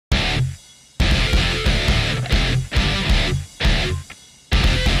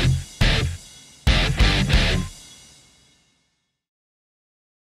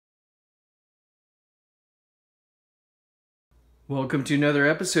Welcome to another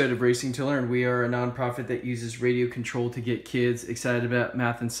episode of Racing2Learn. We are a nonprofit that uses radio control to get kids excited about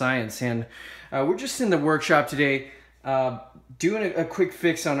math and science. And we're just in the workshop today doing a quick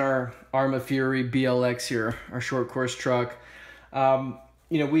fix on our Arrma Fury BLX here, our short course truck.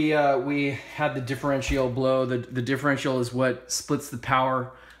 We had the differential blow. The differential is what splits the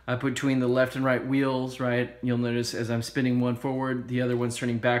power between the left and right wheels, right? You'll notice as I'm spinning one forward, the other one's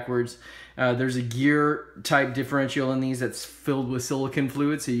turning backwards. There's a gear type differential in these that's filled with silicon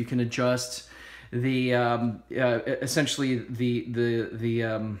fluid, so you can adjust the essentially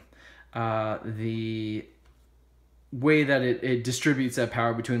the way that it distributes that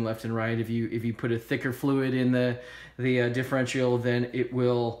power between left and right. If you put a thicker fluid in the differential, then it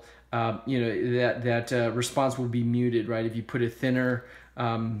will that response will be muted, right? If you put a thinner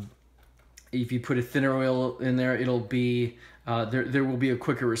oil in there, it'll be there will be a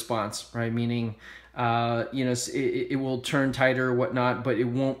quicker response, right? Meaning, it will turn tighter or whatnot, but it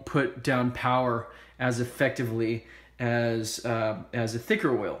won't put down power as effectively as a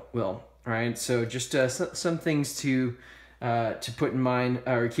thicker oil will, right? So just some things to put in mind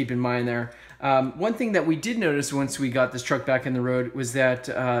or keep in mind there. One thing that we did notice once we got this truck back in the road was that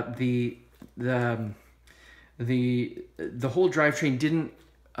the whole drivetrain didn't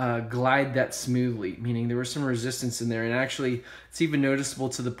glide that smoothly, meaning there was some resistance in there, and actually it's even noticeable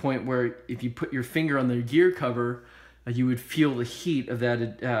to the point where if you put your finger on the gear cover, you would feel the heat of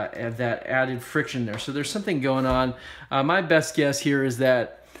that added friction there. So there's something going on. My best guess here is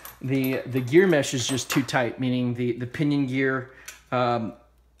that the gear mesh is just too tight, meaning the pinion gear and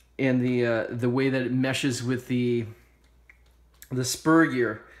the way that it meshes with the spur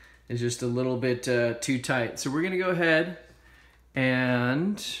gear is just a little bit too tight. So we're gonna go ahead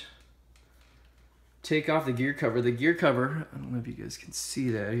and take off the gear cover. The gear cover, I don't know if you guys can see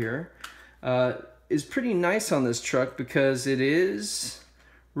that here, is pretty nice on this truck because it is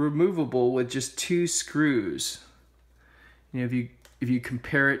removable with just 2 screws. If you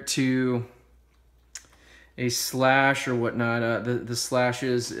compare it to a Slash or whatnot, the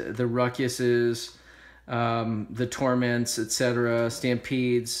Slashes, the Ruckuses, the Torments, etc.,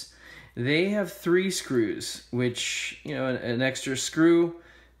 Stampedes, they have 3 screws, which, an extra screw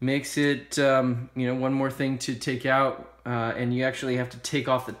makes it, one more thing to take out, and you actually have to take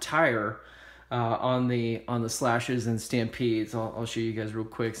off the tire on the Slashes and Stampedes. I'll show you guys real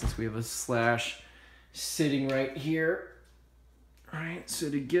quick since we have a Slash sitting right here. All right, so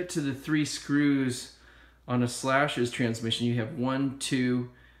to get to the 3 screws on a Slash's transmission, you have 1, 2,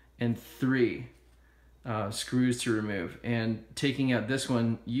 and 3. Screws to remove, and taking out this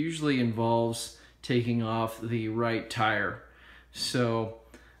one usually involves taking off the right tire. So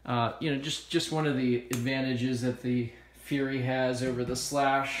just one of the advantages that the Fury has over the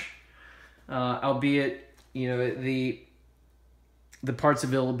Slash, albeit the parts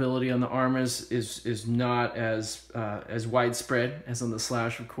availability on the Arrmas is not as widespread as on the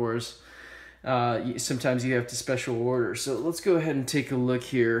Slash, of course. Sometimes you have to special order. So let's go ahead and take a look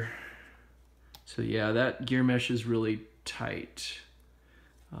here. So yeah, that gear mesh is really tight.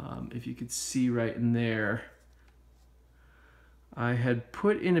 If you could see right in there, I had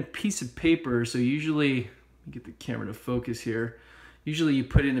put in a piece of paper. So usually, let me get the camera to focus here. Usually you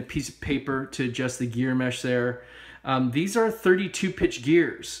put in a piece of paper to adjust the gear mesh there. These are 32 pitch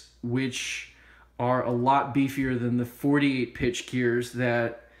gears, which are a lot beefier than the 48 pitch gears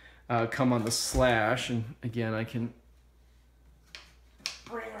that come on the Slash. And again, I can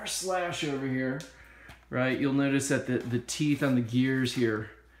bring our Slash over here, right? You'll notice that the teeth on the gears here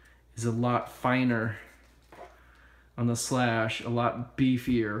is a lot finer on the Slash, a lot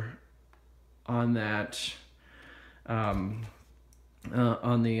beefier on that on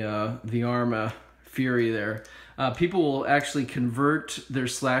the Arrma Fury there. People will actually convert their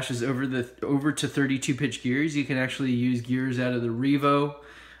Slashes over to 32 pitch gears. You can actually use gears out of the Revo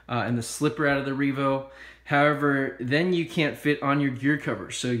and the slipper out of the Revo. However, then you can't fit on your gear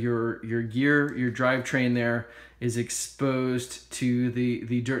cover. So your drivetrain there is exposed to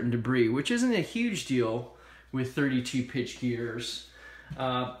the dirt and debris, which isn't a huge deal with 32 pitch gears.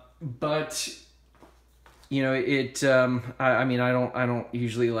 But I don't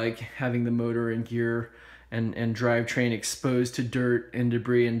usually like having the motor and gear and drivetrain exposed to dirt and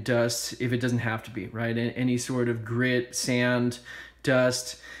debris and dust if it doesn't have to be, right? And any sort of grit, sand,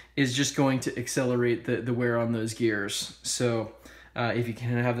 dust is just going to accelerate the wear on those gears. So if you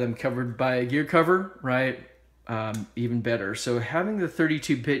can have them covered by a gear cover, right, even better. So having the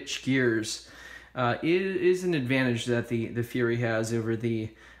 32 pitch gears is an advantage that the Fury has over the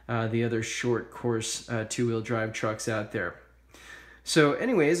other short course 2-wheel drive trucks out there. So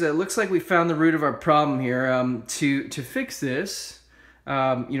anyways, it looks like we found the root of our problem here. To fix this, you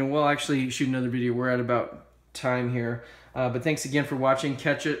know, we'll actually shoot another video. We're at about time here. But thanks again for watching.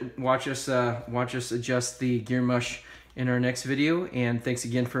 Watch us adjust the gear mush in our next video. And thanks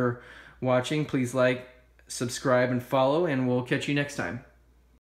again for watching. Please like, subscribe, and follow, and we'll catch you next time.